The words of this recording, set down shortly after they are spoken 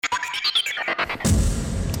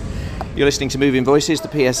You're listening to Moving Voices,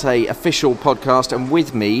 the PSA official podcast, and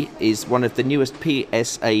with me is one of the newest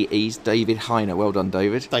PSAEs, David Hyner. Well done,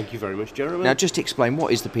 David. Thank you very much, Jeremy. Now, just explain,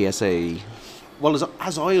 what is the PSAE? Well,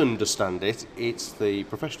 as I understand it, it's the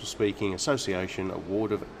Professional Speaking Association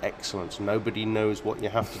Award of Excellence. Nobody knows what you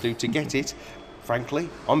have to do to get it. Frankly,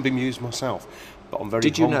 I'm bemused myself, but I'm very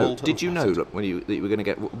humbled. Did you know that you were going to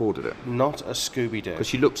get awarded it? Not a Scooby-Doo.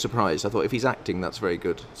 Because you looked surprised. I thought, if he's acting, that's very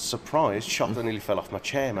good. Surprised, shocked, I nearly fell off my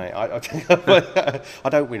chair, mate. I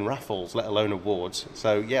don't win raffles, let alone awards.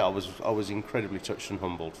 So yeah, I was incredibly touched and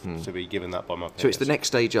humbled to be given that by my peers. So it's the next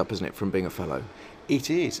stage up, isn't it, from being a fellow? It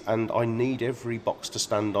is, and I need every box to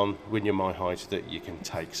stand on when you're my height that you can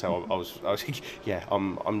take. So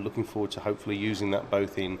I'm looking forward to hopefully using that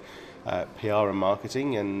both in PR and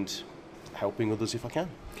marketing and helping others if I can.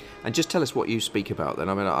 And just tell us what you speak about then.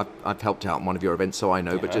 I mean, I've helped out in one of your events, so I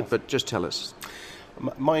know, but just tell us.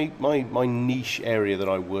 My niche area that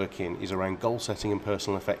I work in is around goal setting and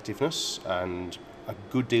personal effectiveness, and a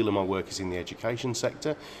good deal of my work is in the education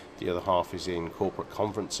sector. The other half is in corporate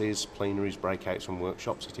conferences, plenaries, breakouts and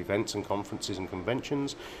workshops at events and conferences and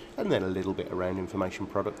conventions, and then a little bit around information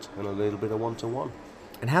product and a little bit of one-to-one.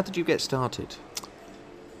 And how did you get started?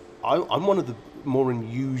 I'm one of the more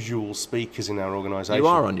unusual speakers in our organisation. You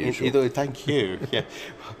are unusual. Thank you. Yeah.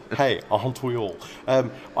 Hey, aren't we all?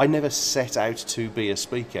 I never set out to be a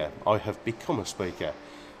speaker. I have become a speaker,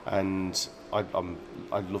 and I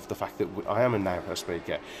love the fact that I am now a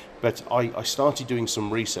speaker. But I started doing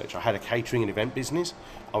some research. I had a catering and event business.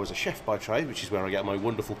 I was a chef by trade, which is where I get my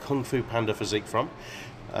wonderful Kung Fu Panda physique from.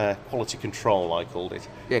 Quality control, I called it.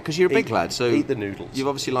 Yeah, because you're a big lad, so eat the noodles. You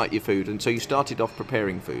obviously like your food, and so you started off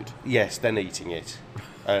preparing food. Yes, then eating it,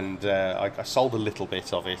 and I sold a little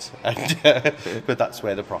bit of it, but that's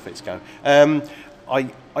where the profits go.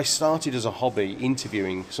 I started as a hobby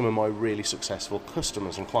interviewing some of my really successful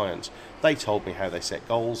customers and clients. They told me how they set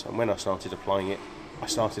goals, and when I started applying it, I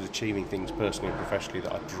started achieving things personally and professionally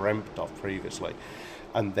that I dreamt of previously.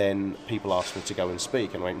 And then people asked me to go and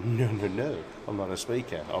speak, and I went, no, I'm not a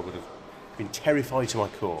speaker. I would have been terrified to my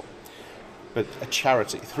core. But a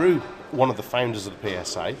charity, through one of the founders of the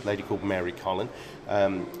PSA, a lady called Mary Collin,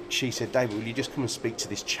 she said, David, will you just come and speak to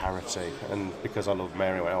this charity? And because I love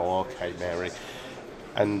Mary, I went, oh, okay, Mary.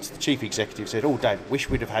 And the chief executive said, oh, David, wish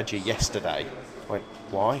we'd have had you yesterday. I went,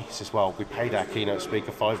 why? He says, well, we paid our keynote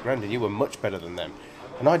speaker $5,000 and you were much better than them.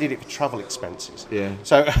 And I did it for travel expenses. Yeah.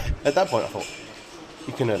 So at that point I thought,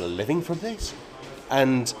 you can earn a living from this?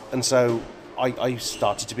 And so I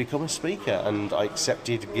started to become a speaker, and I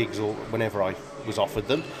accepted gigs whenever I was offered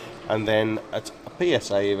them. And then at a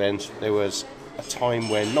PSA event, there was a time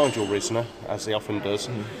when Nigel Risner, as he often does,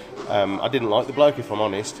 I didn't like the bloke, if I'm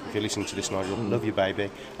honest. If you're listening to this, Nigel, love you, baby.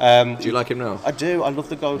 Do you like him now? I do. I love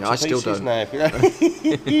the guy. Yeah, I still don't. Now.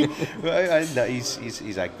 No,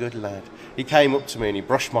 he's a good lad. He came up to me and he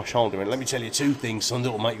brushed my shoulder and went, let me tell you two things, son,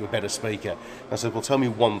 that will make you a better speaker. I said, well, tell me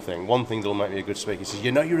one thing that will make me a good speaker. He says,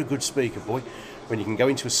 you know you're a good speaker, boy, when you can go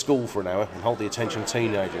into a school for an hour and hold the attention of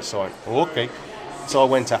teenagers. So I went, oh, okay. So I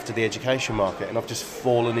went after the education market, and I've just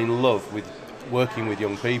fallen in love with working with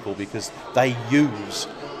young people because they use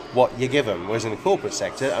what you give them, whereas in the corporate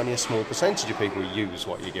sector, only a small percentage of people use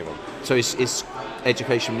what you give them. So is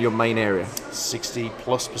education your main area?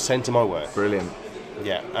 60+% of my work. Brilliant.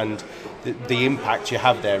 Yeah, and the impact you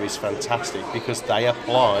have there is fantastic because they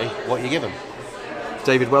apply what you give them.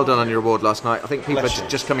 David, well done on your award last night. I think people are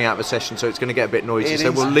just coming out of a session, so it's going to get a bit noisy,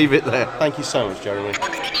 so we'll leave it there. Thank you so much, Jeremy.